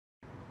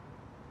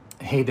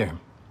Hey there.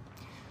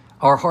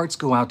 Our hearts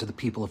go out to the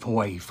people of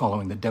Hawaii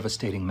following the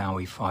devastating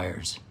Maui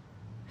fires.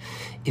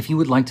 If you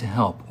would like to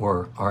help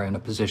or are in a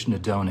position to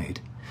donate,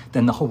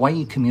 then the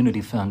Hawaii Community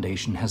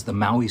Foundation has the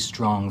Maui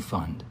Strong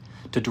Fund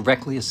to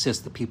directly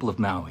assist the people of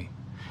Maui,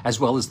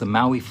 as well as the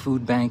Maui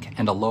Food Bank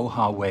and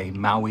Aloha Way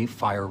Maui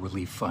Fire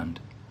Relief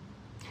Fund.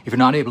 If you're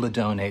not able to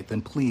donate,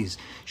 then please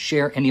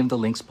share any of the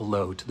links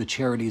below to the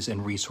charities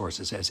and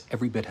resources, as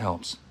every bit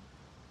helps.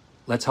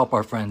 Let's help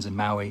our friends in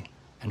Maui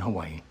and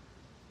Hawaii.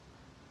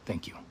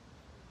 Thank you.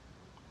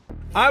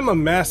 I'm a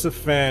massive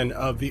fan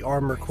of the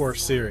Armored Core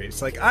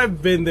series. Like,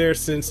 I've been there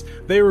since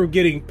they were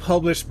getting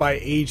published by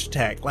Age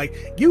Tech.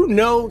 Like, you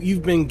know,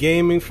 you've been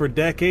gaming for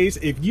decades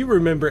if you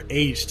remember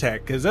Age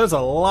Tech, because there's a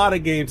lot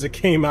of games that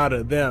came out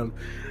of them.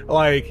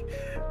 Like,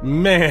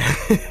 man.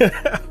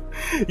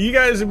 You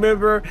guys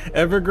remember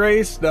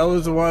Evergrace? That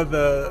was one of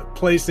the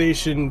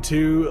PlayStation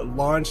 2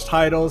 launch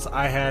titles.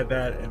 I had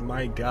that, and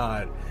my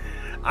God,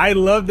 I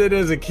loved it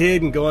as a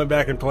kid, and going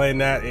back and playing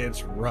that,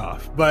 it's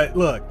rough. But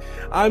look,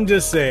 I'm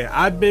just saying,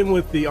 I've been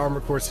with the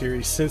Armored Core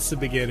series since the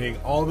beginning,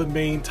 all the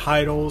main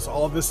titles,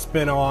 all the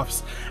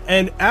spin-offs,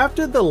 and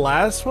after the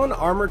last one,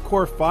 Armored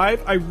Core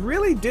 5, I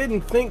really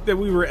didn't think that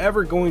we were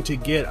ever going to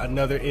get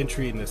another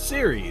entry in the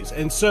series.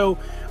 And so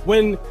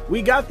when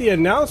we got the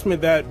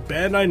announcement that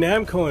Bandai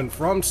Namco and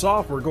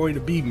FromSoft were going to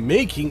be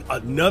making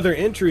another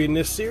entry in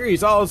this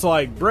series, I was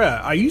like,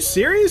 bruh, are you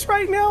serious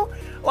right now?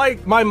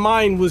 Like, my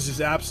mind was just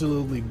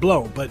absolutely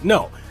blown. But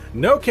no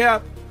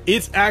cap,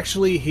 it's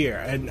actually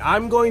here, and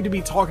I'm going to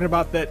be talking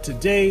about that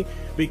today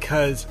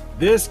because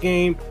this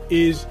game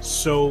is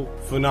so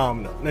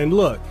phenomenal. And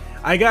look,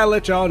 I gotta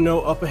let y'all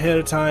know up ahead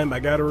of time, I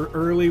got an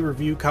early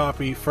review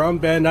copy from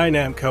Bandai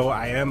Namco.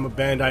 I am a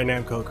Bandai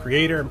Namco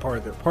creator and part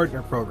of their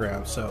partner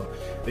program, so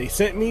they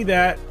sent me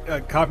that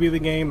copy of the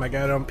game. I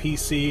got it on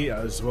PC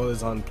as well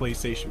as on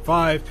PlayStation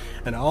 5,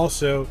 and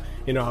also,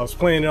 you know, I was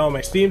playing it on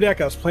my Steam Deck,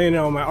 I was playing it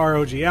on my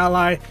ROG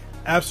Ally.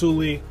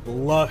 Absolutely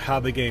love how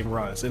the game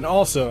runs. And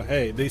also,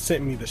 hey, they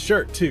sent me the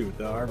shirt too,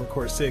 the Armored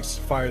Core 6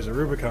 Fires of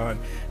Rubicon,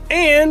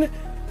 and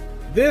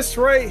this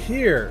right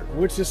here,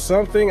 which is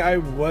something I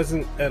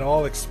wasn't at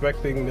all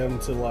expecting them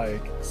to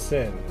like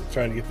send. I'm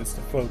trying to get this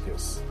to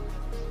focus.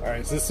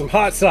 Alright, so this is some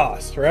hot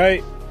sauce,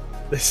 right?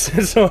 This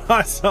is some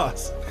hot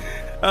sauce.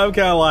 I'm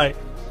kind of like,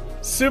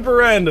 super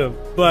random,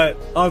 but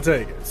I'll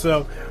take it.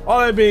 So, all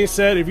that being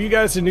said, if you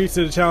guys are new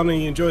to the channel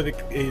and you enjoy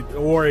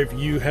or if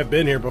you have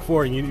been here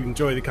before and you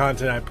enjoy the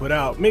content I put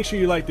out, make sure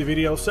you like the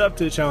video, sub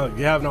to the channel if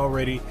you haven't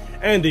already,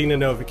 and ding the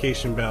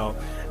notification bell.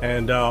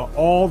 And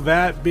all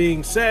that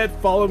being said,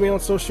 follow me on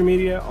social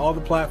media, all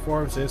the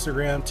platforms,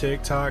 Instagram,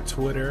 TikTok,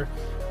 Twitter,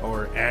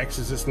 or X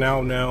as it's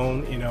now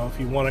known. You know, if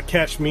you want to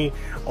catch me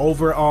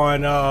over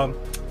on,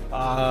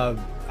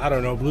 I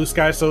don't know, Blue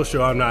Sky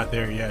Social, I'm not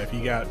there yet. If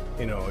you got,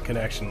 you know, a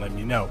connection, let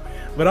me know.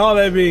 But all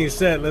that being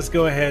said, let's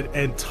go ahead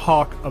and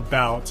talk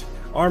about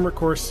Armored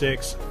Core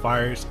 6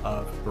 Fires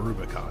of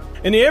Rubicon.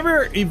 In the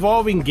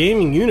ever-evolving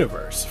gaming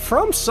universe,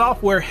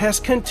 FromSoftware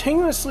has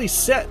continuously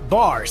set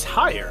bars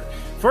higher.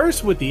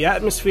 First with the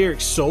atmospheric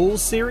Souls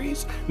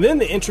series, then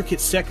the intricate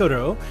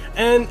Sekiro,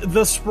 and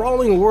the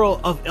sprawling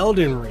world of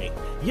Elden Ring.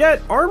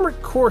 Yet,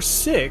 Armored Core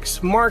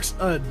 6 marks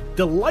a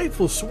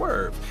delightful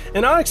swerve,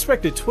 an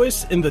unexpected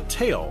twist in the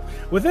tale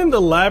within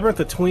the labyrinth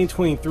of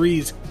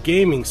 2023's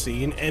gaming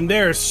scene, and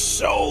there are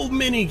so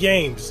many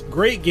games,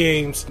 great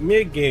games,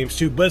 mid games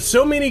too, but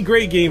so many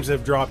great games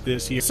have dropped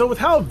this year. So with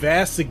how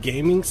vast the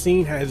gaming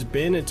scene has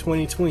been in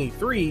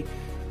 2023,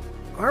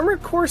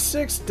 Armored Core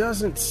 6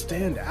 doesn't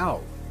stand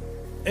out.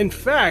 In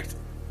fact,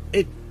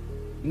 it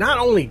not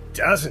only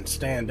doesn't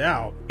stand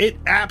out, it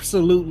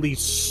absolutely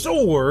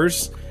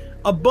soars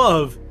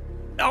above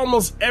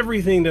almost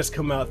everything that's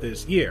come out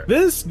this year.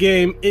 This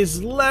game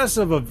is less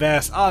of a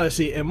vast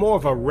odyssey and more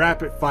of a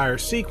rapid-fire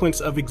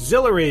sequence of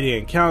exhilarating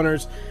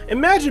encounters.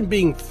 Imagine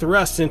being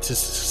thrust into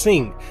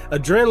succinct,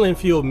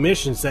 adrenaline-fueled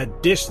missions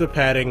that dish the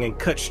padding and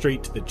cut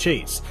straight to the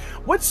chase.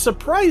 What's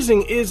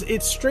surprising is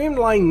its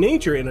streamlined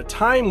nature in a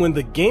time when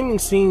the gaming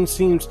scene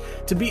seems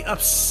to be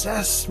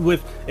obsessed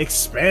with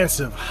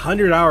expansive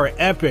 100-hour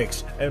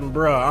epics. And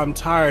bruh, I'm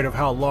tired of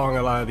how long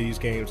a lot of these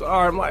games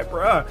are. I'm like,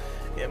 bruh,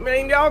 yeah,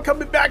 man, y'all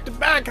coming back to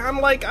back.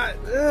 I'm like,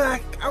 I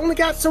only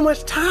got so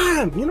much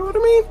time, you know what I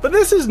mean? But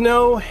this is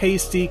no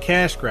hasty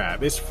cash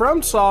grab. It's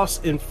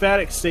FromSoft's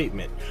emphatic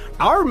statement.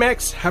 Our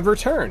mechs have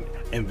returned,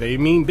 and they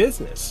mean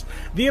business.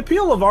 The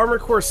appeal of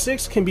Armored Core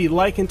 6 can be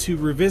likened to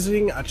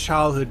revisiting a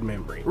childhood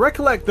memory.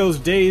 Recollect those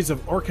days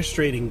of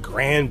orchestrating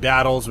grand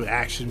battles with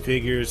action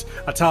figures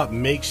atop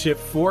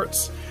makeshift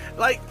forts?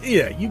 Like,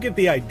 yeah, you get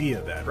the idea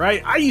of that,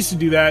 right? I used to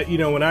do that, you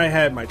know, when I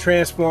had my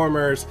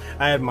Transformers,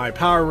 I had my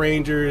Power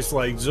Rangers,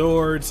 like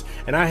Zords,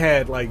 and I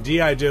had like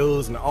G.I.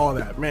 Joes and all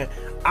that, man.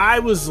 I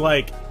was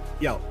like,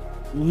 yo,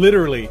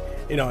 literally,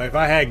 you know, if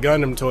I had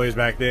Gundam toys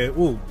back then,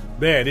 ooh,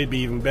 man, it'd be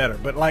even better.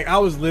 But like, I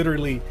was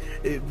literally,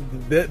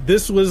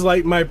 this was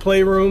like my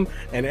playroom,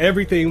 and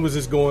everything was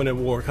just going to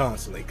war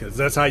constantly, because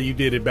that's how you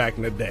did it back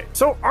in the day.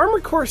 So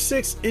Armored Core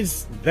 6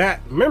 is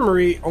that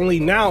memory, only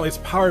now it's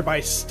powered by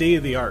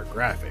state-of-the-art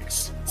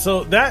graphics.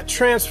 So that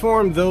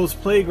transformed those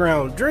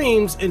playground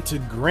dreams into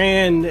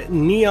grand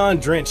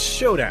neon-drenched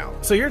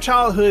showdown. So your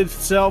childhood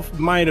self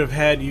might have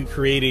had you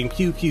creating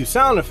pew pew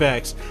sound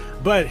effects,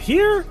 but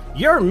here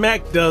your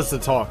mech does the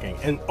talking,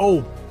 and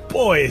oh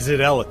boy is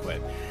it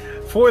eloquent.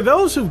 For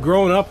those who've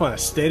grown up on a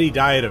steady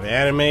diet of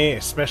anime,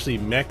 especially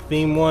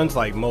mech-themed ones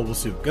like Mobile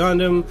Suit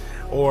Gundam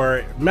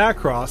or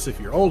Macross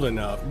if you're old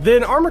enough,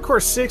 then Armored Core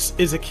 6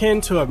 is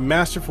akin to a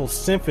masterful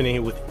symphony,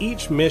 with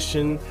each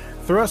mission,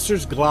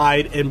 thrusters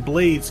glide, and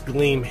blades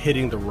gleam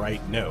hitting the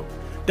right note.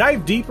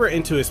 Dive deeper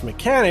into its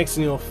mechanics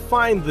and you'll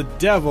find the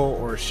devil,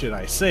 or should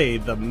I say,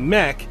 the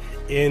mech,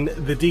 in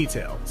the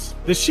details.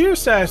 The sheer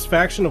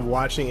satisfaction of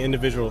watching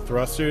individual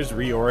thrusters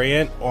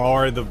reorient,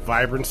 or the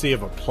vibrancy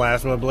of a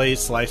plasma blade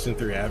slicing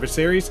through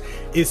adversaries,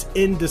 is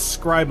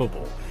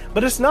indescribable.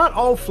 But it's not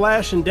all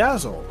flash and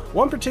dazzle.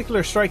 One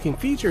particular striking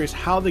feature is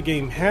how the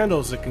game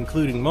handles the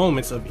concluding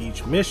moments of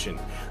each mission.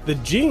 The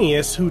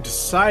genius who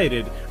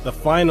decided the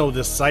final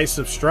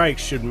decisive strike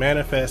should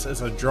manifest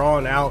as a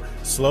drawn-out,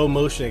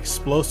 slow-motion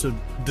explosive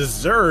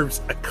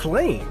deserves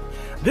acclaim.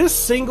 This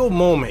single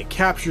moment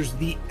captures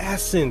the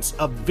essence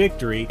of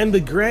victory and the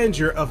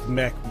grandeur of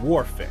mech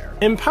warfare.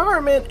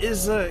 Empowerment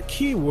is a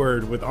key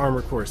word with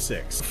Armored Core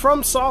 6.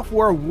 From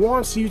Software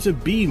wants you to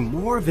be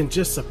more than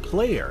just a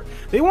player.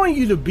 They want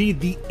you to be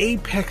the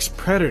apex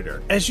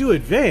predator. As you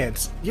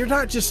advance, you're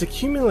not just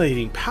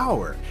accumulating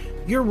power,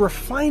 you're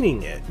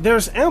refining it.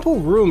 There's ample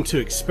room to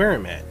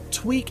experiment,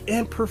 tweak,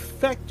 and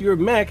perfect your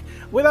mech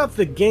without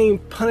the game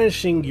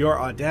punishing your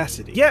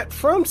audacity. Yet,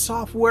 From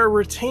Software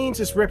retains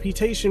its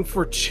reputation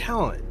for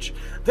challenge.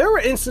 There were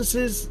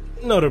instances,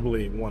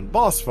 notably one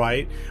boss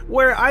fight,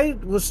 where I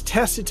was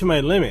tested to my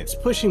limits,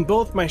 pushing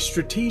both my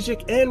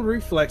strategic and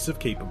reflexive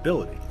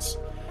capabilities.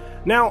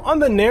 Now, on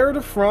the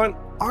narrative front,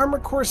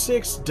 Armored Core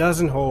 6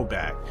 doesn't hold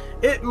back.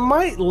 It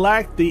might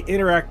lack the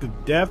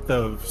interactive depth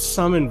of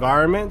some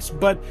environments,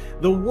 but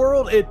the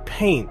world it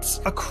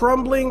paints, a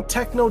crumbling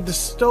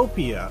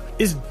techno-dystopia,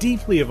 is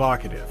deeply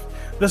evocative.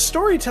 The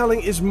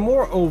storytelling is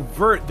more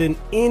overt than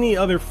any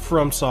other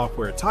From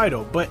Software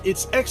title, but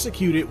it's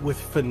executed with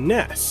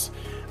finesse.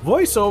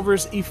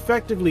 Voiceovers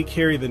effectively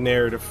carry the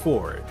narrative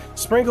forward,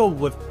 sprinkled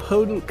with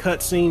potent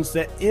cutscenes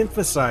that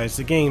emphasize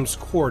the game's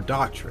core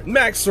doctrine.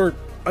 Mechs are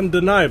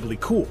undeniably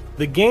cool.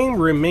 The game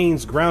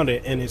remains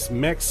grounded in its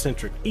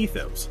mech-centric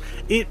ethos.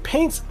 It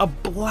paints a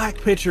black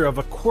picture of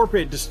a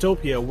corporate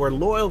dystopia where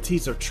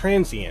loyalties are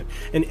transient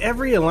and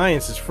every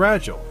alliance is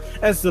fragile.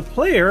 As the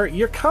player,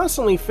 you're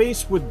constantly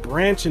faced with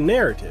branching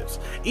narratives,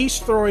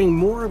 each throwing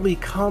morally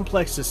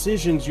complex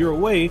decisions your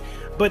way,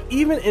 but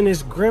even in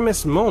its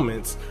grimmest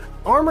moments,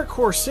 Armored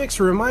Core 6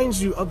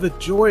 reminds you of the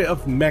joy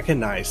of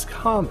mechanized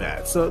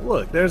combat. So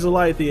look, there's a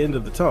light at the end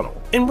of the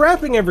tunnel. In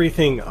wrapping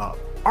everything up,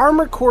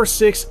 Armored Core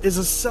 6 is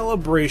a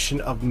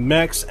celebration of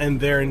mechs and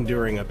their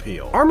enduring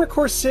appeal. Armored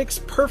Core 6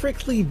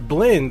 perfectly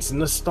blends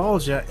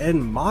nostalgia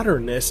and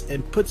modernness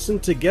and puts them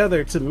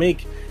together to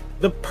make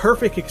the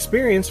perfect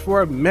experience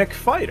for a mech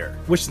fighter,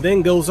 which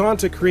then goes on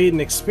to create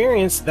an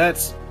experience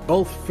that's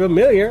both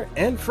familiar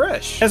and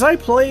fresh. As I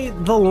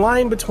played, the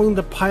line between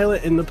the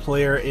pilot and the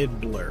player,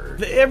 it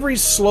blurred. Every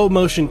slow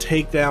motion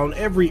takedown,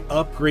 every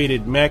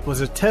upgraded mech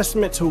was a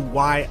testament to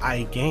why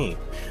I game.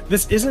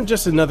 This isn't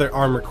just another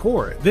Armored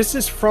Core, this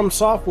is From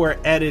Software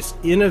at its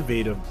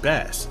innovative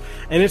best,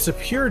 and it's a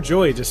pure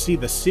joy to see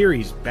the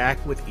series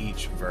back with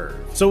each verve.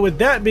 So with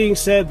that being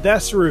said,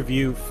 that's a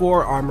review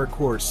for Armored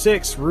Core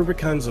 6,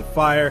 Rubicons of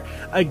Fire.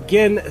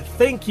 Again,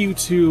 thank you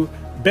to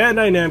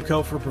Bandai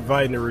Namco for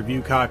providing a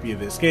review copy of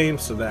this game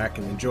so that I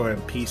can enjoy it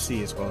on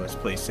PC as well as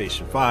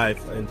PlayStation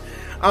 5. And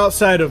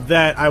outside of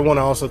that, I want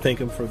to also thank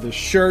him for the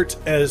shirt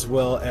as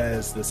well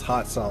as this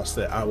hot sauce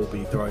that I will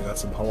be throwing on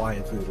some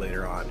Hawaiian food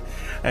later on.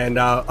 And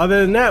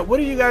other than that, what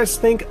do you guys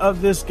think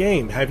of this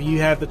game? Have you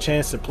had the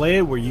chance to play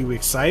it? Were you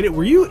excited?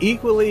 Were you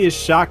equally as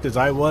shocked as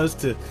I was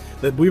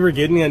that we were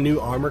getting a new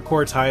Armored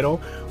Core title?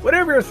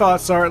 Whatever your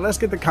thoughts are, let's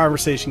get the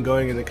conversation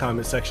going in the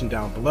comment section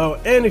down below.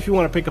 And if you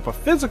want to pick up a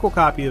physical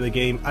copy of the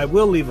game, I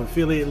will leave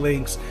affiliate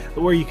links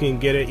where you can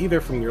get it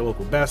either from your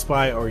local Best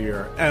Buy or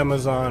your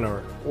Amazon or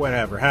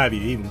whatever have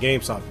you, even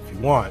GameStop if you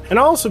want. And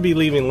I'll also be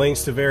leaving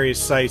links to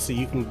various sites that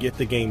you can get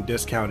the game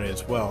discounted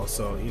as well.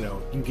 So, you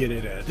know, you get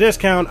it at a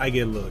discount, I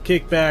get a little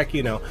kickback,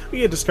 you know, we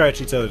get to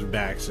scratch each other's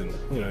backs and,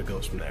 you know, it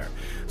goes from there.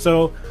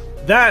 So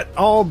that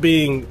all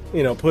being,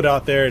 you know, put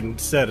out there and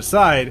set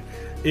aside,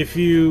 if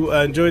you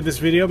enjoyed this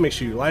video, make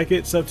sure you like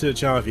it, sub to the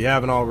channel if you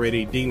haven't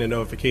already, ding the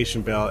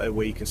notification bell, that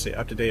way you can stay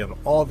up to date on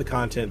all the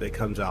content that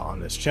comes out on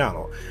this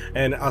channel.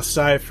 And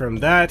aside from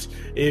that,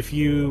 if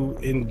you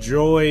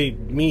enjoy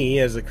me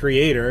as a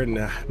creator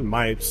and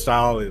my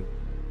style and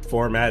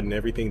format and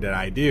everything that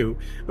I do.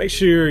 Make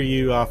sure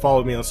you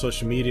follow me on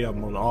social media.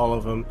 I'm on all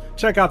of them.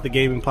 Check out the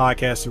gaming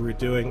podcast that we're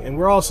doing, and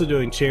we're also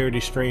doing charity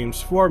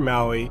streams for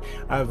Maui.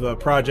 I have a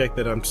project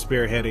that I'm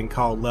spearheading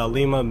called La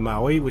Lima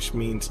Maui, which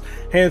means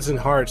hands and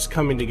hearts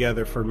coming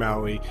together for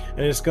Maui,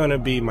 and it's going to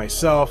be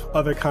myself,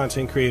 other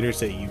content creators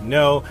that you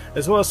know,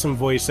 as well as some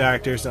voice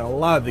actors and a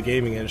lot of the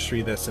gaming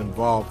industry that's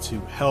involved to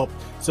help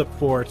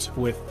support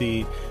with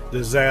the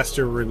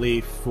disaster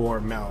relief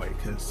for Maui,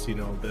 because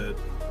the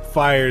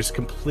fires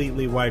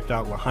completely wiped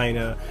out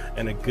Lahaina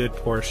and a good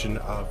portion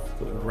of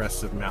the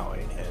rest of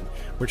Maui, and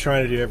we're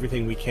trying to do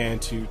everything we can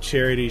to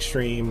charity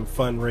stream,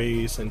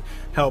 fundraise, and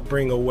help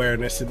bring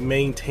awareness and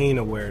maintain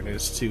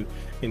awareness to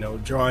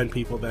drawing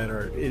people that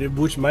are,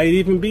 which might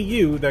even be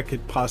you, that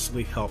could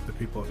possibly help the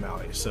people of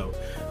Maui. So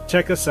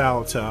check us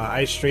out.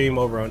 I stream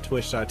over on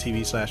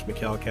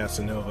twitch.tv/Mikhail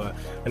Casanova,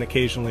 and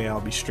occasionally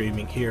I'll be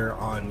streaming here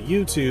on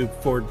YouTube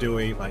for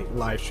doing like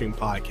live stream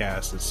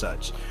podcasts and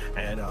such,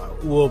 and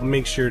we'll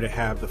make sure to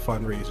have the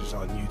fundraisers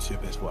on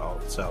YouTube as well.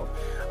 So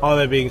all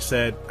that being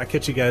said, I'll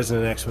catch you guys in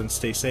the next one.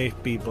 Stay safe,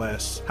 be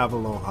blessed, have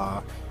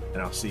aloha,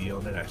 and I'll see you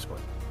on the next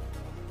one.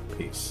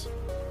 Peace.